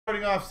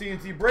Starting off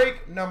CNC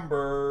break,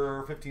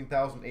 number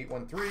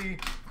 15,813,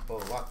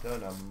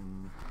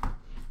 Platinum.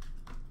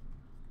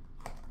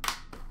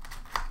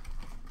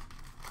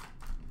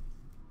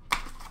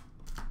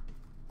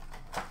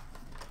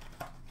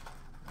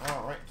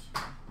 All right.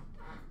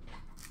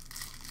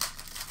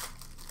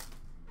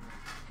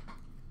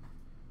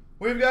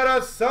 We've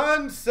got a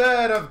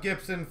Sunset of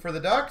Gibson for the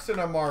Ducks and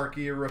a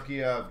marquee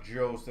rookie of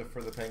Joseph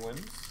for the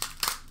Penguins.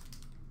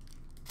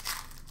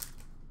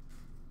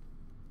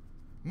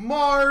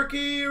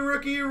 Marquee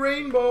rookie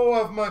rainbow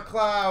of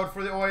McLeod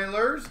for the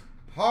Oilers.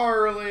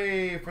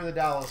 Harley for the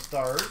Dallas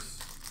Stars.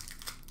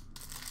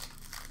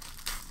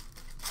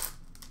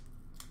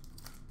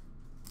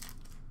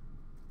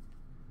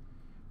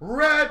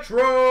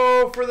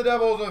 Retro for the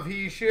Devils of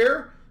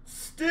Heeshear.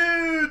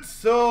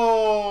 Stutzel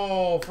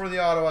for the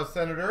Ottawa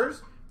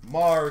Senators.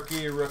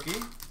 Marquee rookie.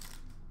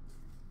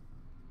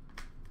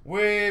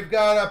 We've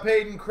got a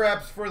Peyton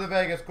Krebs for the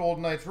Vegas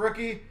Golden Knights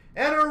rookie.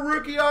 And a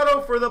rookie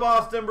auto for the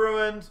Boston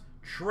Bruins,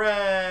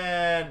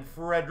 Trent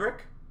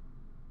Frederic.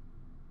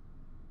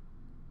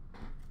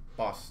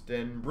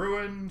 Boston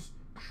Bruins,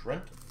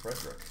 Trent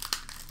Frederic.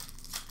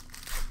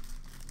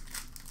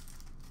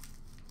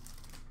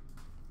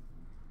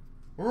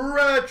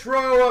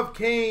 Retro of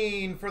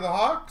Kane for the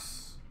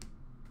Hawks.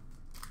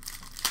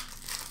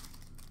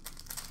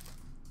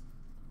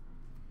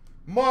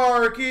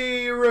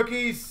 Marquee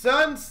rookie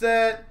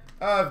Sunset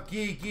of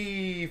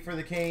Geeky for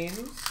the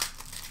Canes.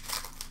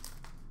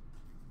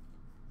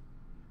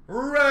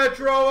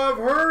 Retro of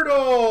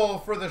Hurdle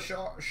for the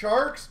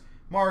Sharks.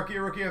 Marquee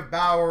rookie of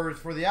Bowers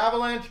for the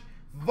Avalanche.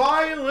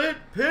 Violet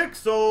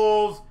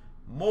Pixels,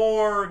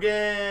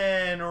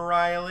 Morgan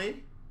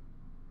Riley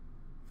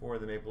for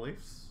the Maple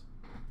Leafs.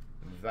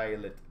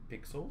 Violet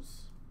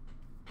Pixels.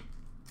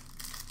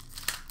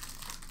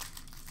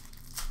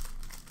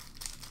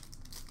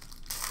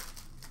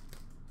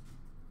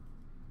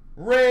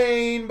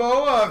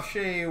 Rainbow of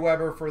Shea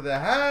Weber for the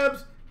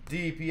Habs.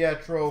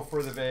 DiPietro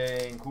for the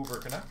Vancouver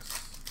Canucks.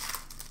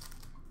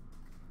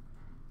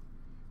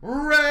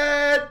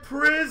 Red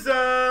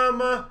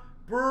Prism,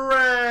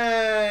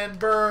 Brent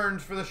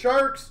Burns for the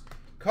Sharks.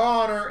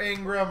 Connor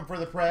Ingram for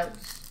the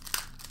Preds.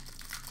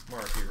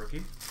 Marquee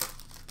rookie.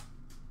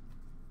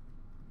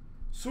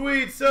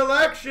 Sweet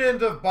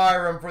selections of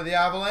Byram for the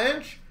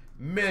Avalanche.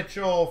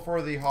 Mitchell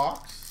for the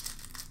Hawks.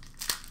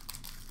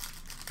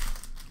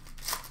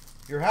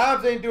 Your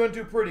Habs ain't doing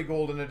too pretty,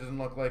 Golden, it doesn't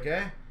look like,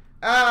 eh?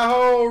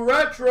 Aho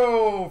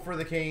Retro for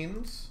the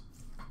Canes.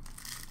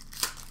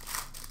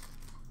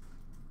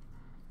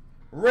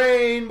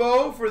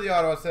 Rainbow for the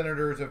Ottawa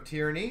Senators of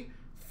Tierney.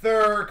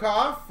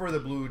 Thurkoff for the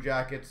Blue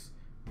Jackets,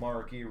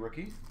 marquee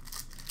rookie.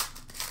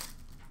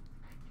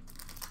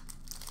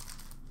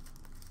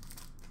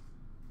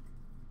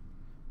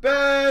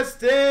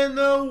 Best in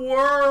the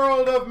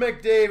world of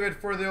McDavid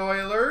for the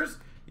Oilers.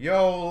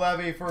 Yo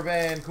Levy for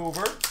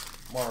Vancouver,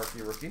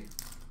 marquee rookie.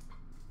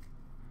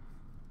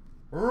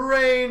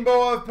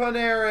 Rainbow of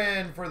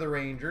Panarin for the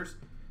Rangers.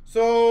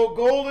 So,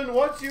 Golden,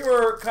 what's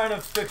your kind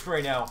of fix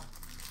right now?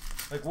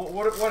 Like,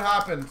 what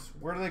happens?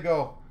 Where do they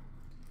go?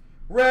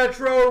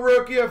 Retro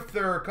rookie of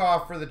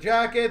Thurkoff for the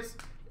Jackets.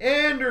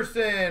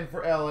 Anderson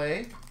for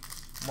LA.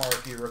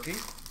 Marquee rookie.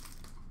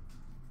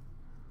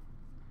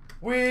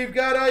 We've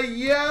got a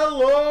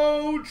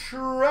yellow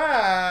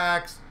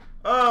tracks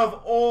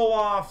of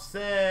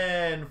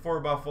Olofsson for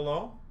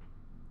Buffalo.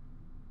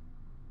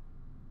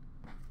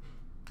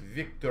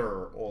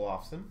 Victor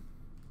Olofsson.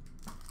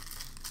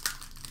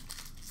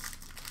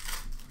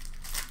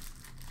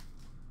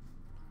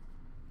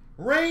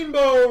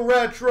 Rainbow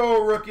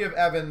Retro rookie of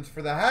Evans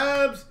for the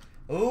Habs.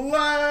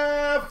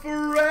 Lafreniere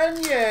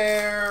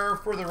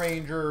for the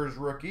Rangers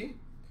rookie.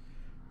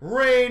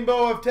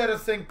 Rainbow of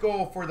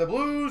Tarasenko for the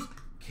Blues.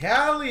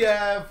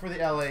 Kaliev for the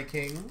LA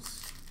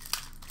Kings.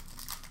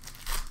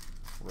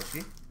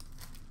 Rookie.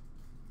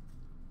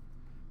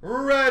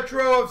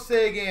 Retro of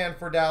Sagan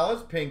for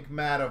Dallas. Pink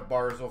matte of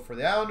Barzal for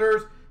the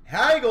Islanders.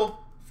 Hagel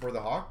for the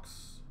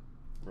Hawks.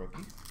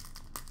 Rookie.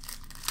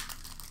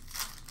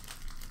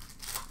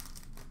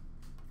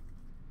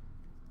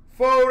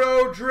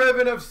 Photo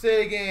driven of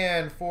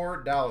Sagan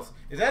for Dallas.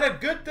 Is that a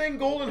good thing,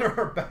 Golden, or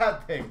a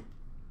bad thing?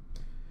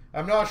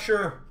 I'm not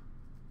sure.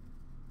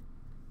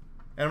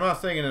 And I'm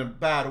not saying it in a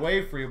bad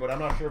way for you, but I'm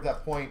not sure if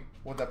that point,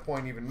 what that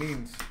point even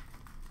means.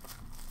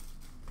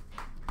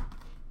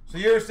 So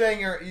you're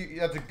saying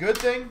that's a good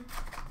thing?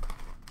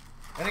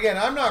 And again,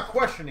 I'm not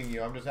questioning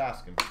you. I'm just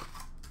asking.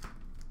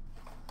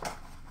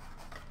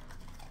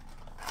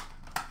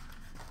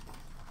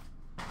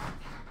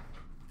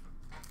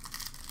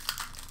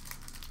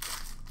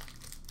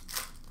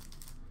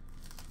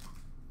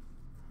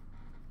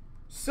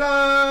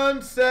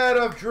 Sunset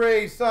of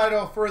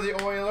Draisaitl for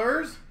the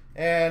Oilers.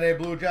 And a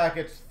Blue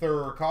Jackets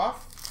Thurkoff.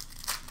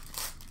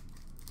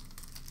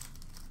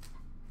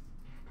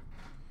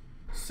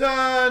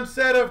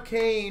 Sunset of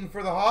Kane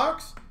for the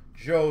Hawks.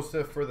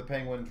 Joseph for the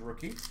Penguins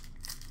rookie.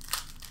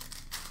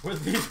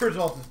 With these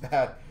results is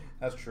bad.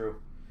 That's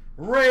true.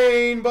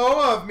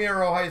 Rainbow of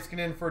Miro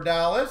Heiskanen for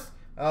Dallas.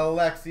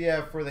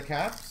 Alexiev for the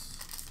Caps.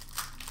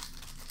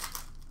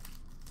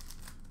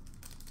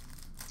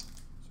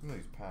 Some of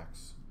these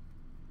packs.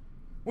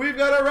 We've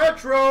got a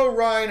retro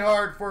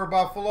Reinhardt for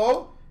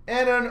Buffalo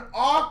and an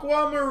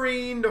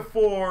Aquamarine to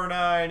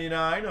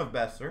 $4.99 of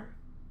Besser.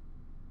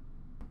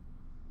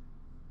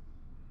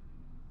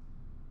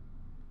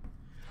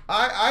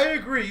 I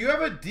agree. You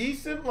have a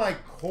decent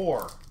like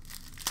core.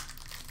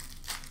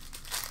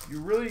 You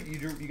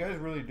guys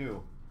really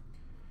do.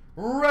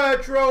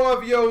 Retro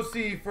of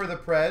Yossi for the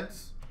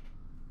Preds.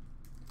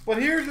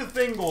 But here's the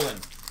thing, Golden.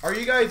 Are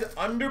you guys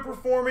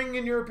underperforming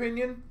in your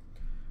opinion?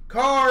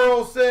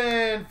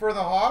 Carlson for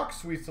the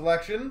Hawks, sweet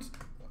selections,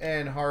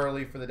 and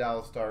Harley for the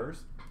Dallas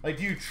Stars. Like,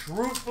 do you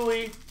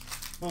truthfully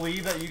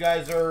believe that you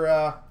guys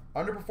are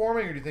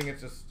underperforming, or do you think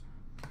it's just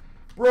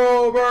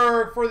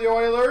Broberg for the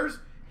Oilers?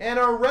 And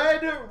a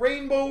red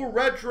rainbow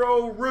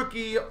retro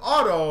rookie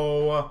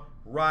auto,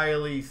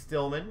 Riley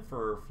Stillman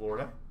for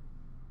Florida.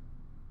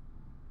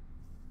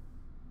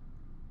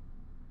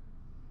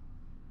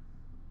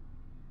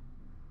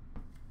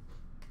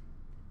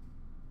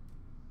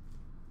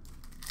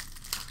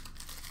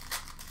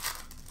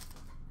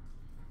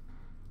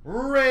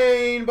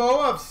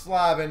 Rainbow of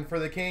Slavin for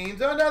the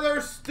Canes.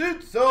 Another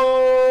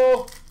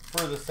Stutzel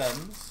for the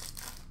Sens.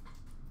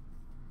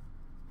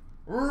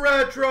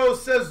 Retro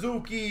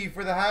Suzuki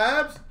for the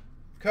Habs.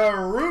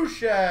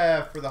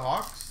 Karushev for the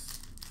Hawks.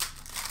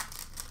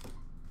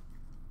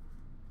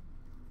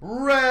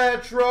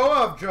 Retro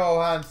of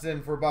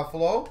Johansson for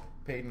Buffalo.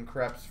 Peyton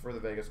Krebs for the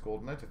Vegas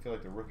Golden Knights. I feel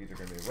like the rookies are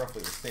going to be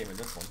roughly the same in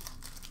this one.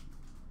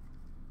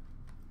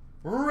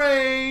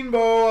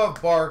 Rainbow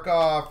of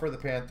Barkov for the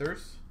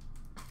Panthers.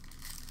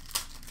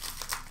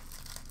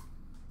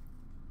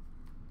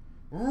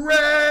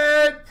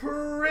 Red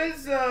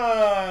Prism,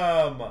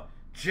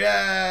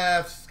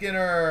 Jeff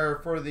Skinner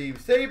for the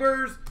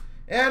Sabres,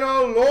 and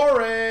a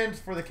Lawrence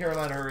for the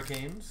Carolina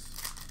Hurricanes.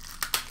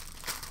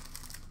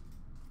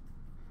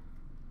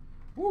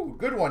 Ooh,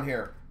 good one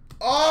here.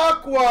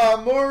 Aquamarine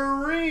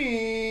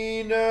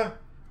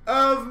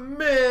of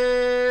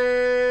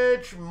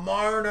Mitch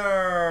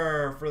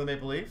Marner for the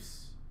Maple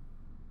Leafs.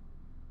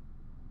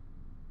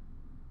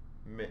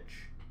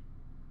 Mitch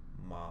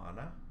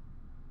Mana.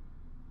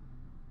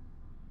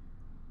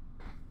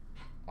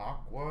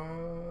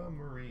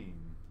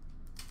 Aquamarine.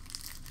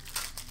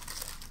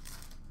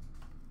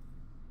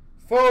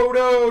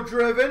 Photo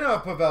driven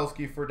of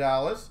Pavelski for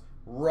Dallas.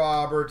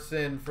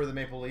 Robertson for the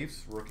Maple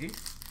Leafs, rookie.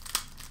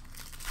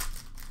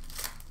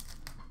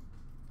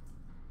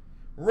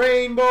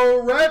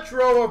 Rainbow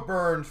retro of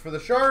Burns for the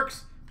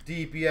Sharks.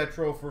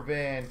 DiPietro for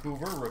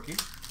Vancouver, rookie.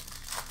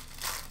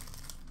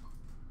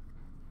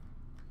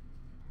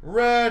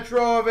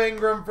 Retro of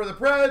Ingram for the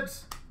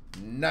Preds.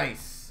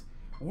 Nice.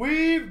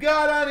 We've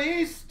got an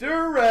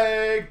Easter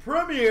egg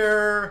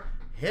premiere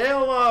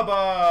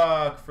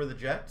Hillebuck for the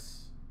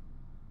Jets.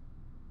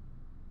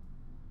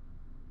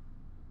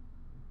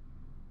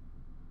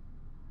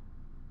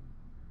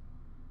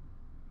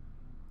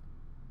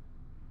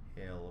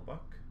 Hillebuck.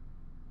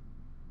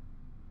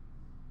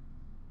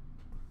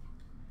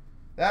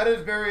 That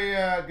is very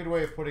good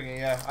way of putting it.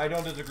 Yeah, I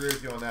don't disagree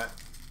with you on that.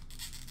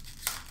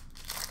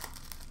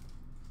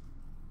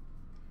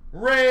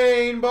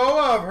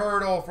 Rainbow of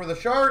Hurdle for the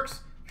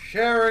Sharks.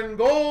 Sharon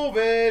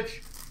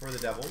Golvich for the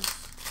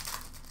Devils.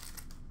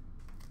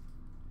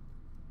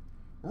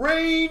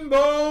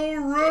 Rainbow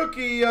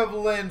rookie of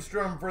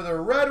Lindstrom for the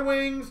Red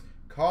Wings.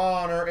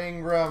 Connor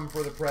Ingram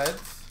for the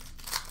Preds.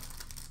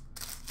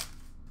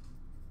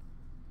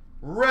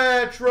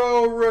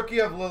 Retro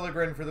rookie of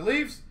Liljegren for the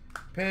Leafs.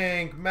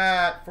 Pink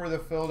Matt for the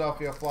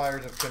Philadelphia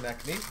Flyers of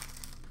Konechny.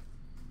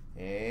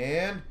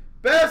 And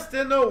best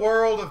in the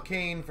world of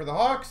Kane for the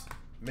Hawks.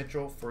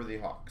 Mitchell for the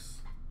Hawks.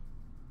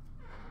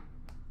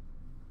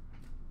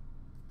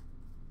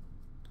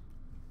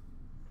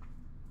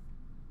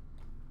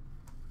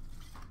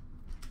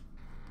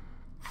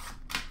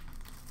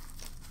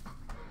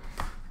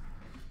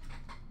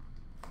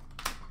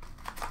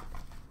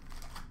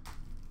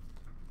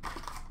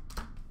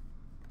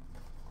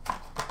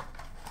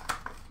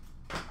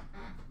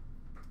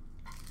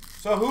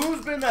 So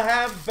who's been the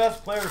Habs'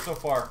 best player so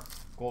far,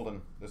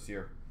 Golden, this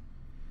year?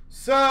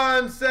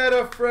 Sunset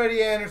of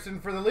Freddie Anderson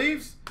for the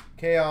Leafs.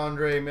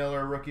 K-Andre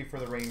Miller, rookie for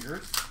the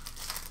Rangers.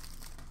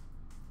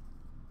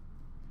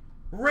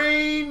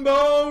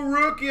 Rainbow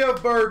rookie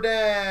of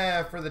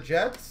Burdin for the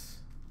Jets.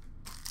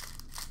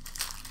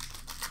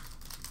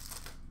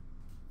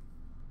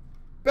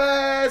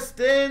 Best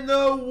in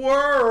the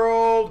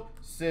world,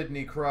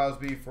 Sidney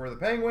Crosby for the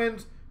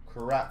Penguins.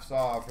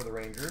 Kravtsov for the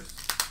Rangers.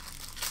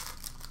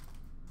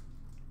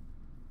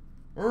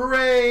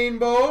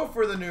 Rainbow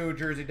for the New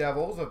Jersey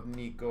Devils of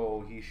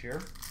Nico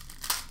Hischier.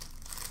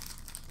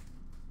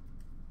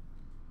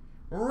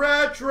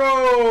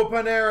 Retro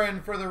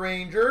Panarin for the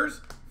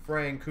Rangers.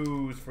 Frank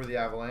Coos for the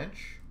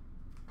Avalanche.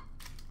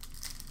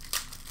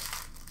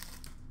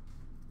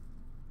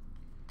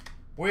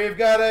 We've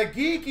got a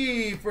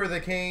Geeky for the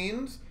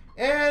Canes.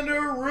 And a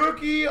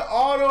rookie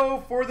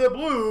auto for the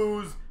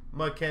Blues,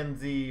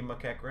 Mackenzie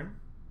McEachran.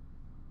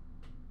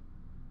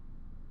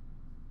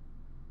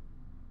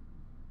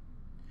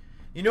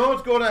 You know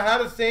what's going on? I had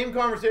the same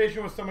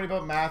conversation with somebody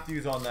about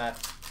Matthews on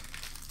that.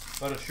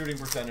 About a shooting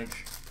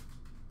percentage.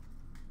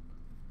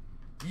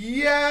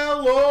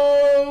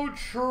 Yellow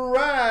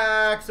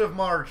tracks of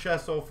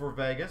Marchesso for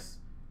Vegas.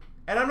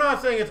 And I'm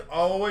not saying it's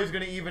always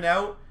going to even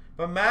out,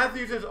 but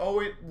Matthews has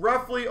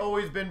roughly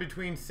always been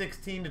between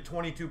 16 to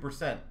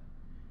 22%.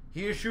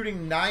 He is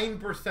shooting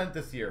 9%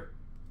 this year.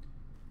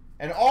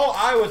 And all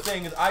I was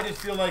saying is I just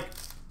feel like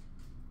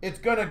it's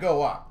going to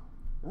go up.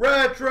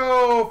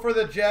 Retro for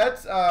the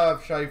Jets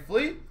of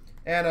Scheifele.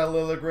 And a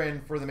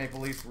Lilligren for the Maple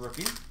Leafs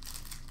rookie.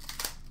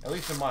 At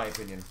least in my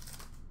opinion.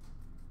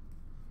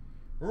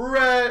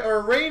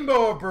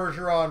 Rainbow of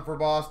Bergeron for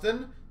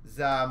Boston.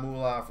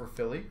 Zamula for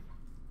Philly.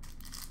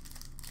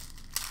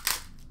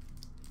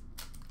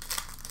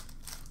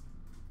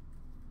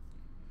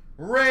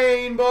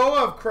 Rainbow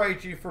of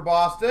Krejci for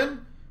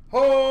Boston.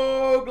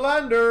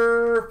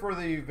 Höglander for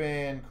the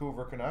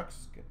Vancouver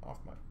Canucks. Get off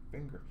my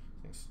finger.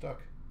 Thing's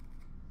stuck.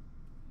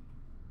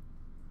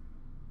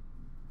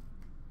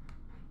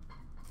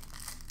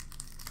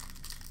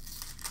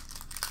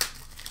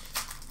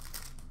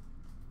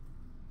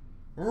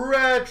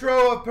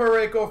 Retro of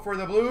Parayko for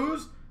the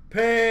Blues.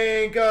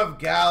 Pink of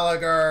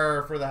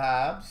Gallagher for the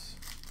Habs.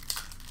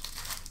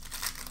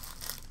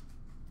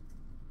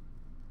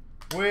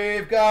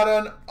 We've got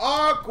an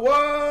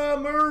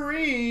Aquamarine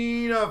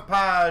of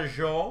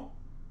Pajot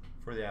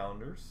for the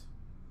Islanders.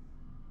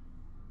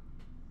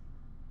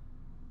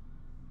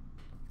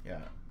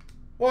 Yeah.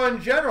 Well, in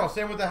general,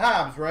 same with the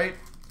Habs, right?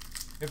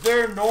 If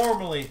they're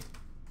normally,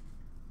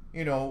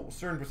 you know, a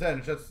certain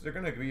percentage, they're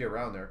going to be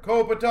around there.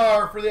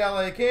 Kopitar for the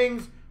LA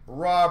Kings.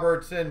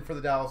 Robertson for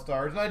the Dallas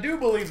Stars. And I do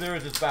believe there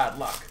is just bad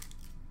luck.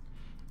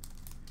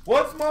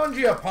 What's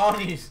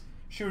Mangiapane's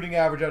shooting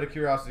average out of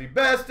curiosity?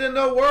 Best in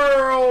the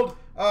world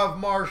of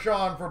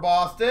Marchand for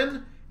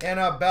Boston. And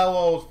a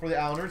Bellows for the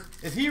Islanders.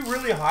 Is he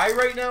really high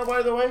right now,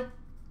 by the way?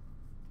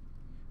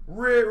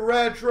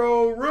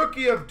 Retro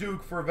rookie of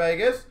Duke for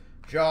Vegas.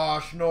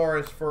 Josh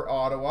Norris for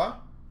Ottawa.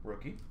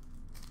 Rookie.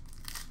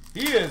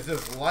 He is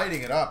just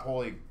lighting it up.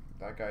 Holy,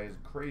 that guy is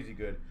crazy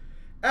good.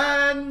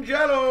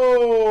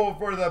 Angelo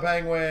for the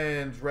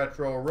Penguins.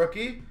 Retro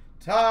rookie.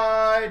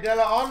 Ty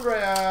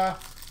Dellandrea.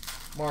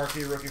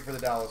 Marquee rookie for the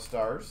Dallas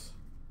Stars.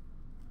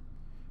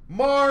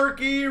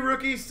 Marquee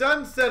rookie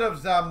sunset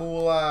of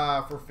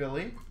Zamula for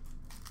Philly.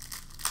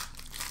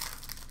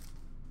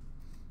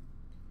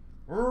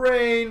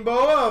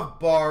 Rainbow of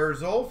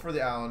Barzal for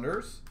the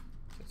Islanders.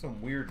 Got some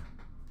weird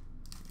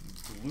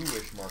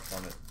bluish marks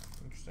on it.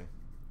 Interesting.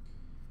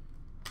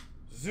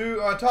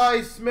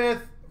 Ty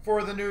Smith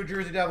for the New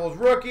Jersey Devils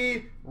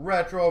rookie.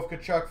 Retro of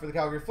Tkachuk for the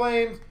Calgary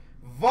Flames.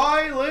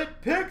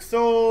 Violet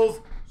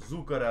Pixels.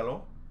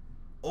 Zuccarello.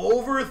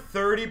 Over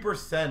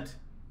 30%.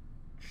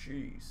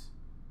 Jeez.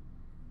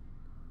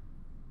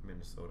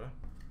 Minnesota.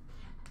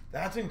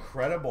 That's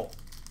incredible.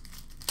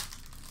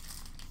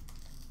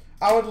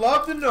 I would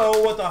love to know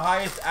what the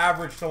highest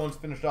average someone's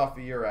finished off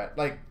a year at.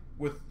 Like,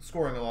 with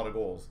scoring a lot of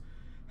goals.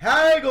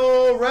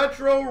 Hagel,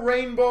 Retro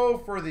Rainbow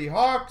for the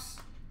Hawks.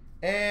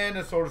 And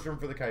a Soderstrom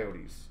for the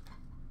Coyotes.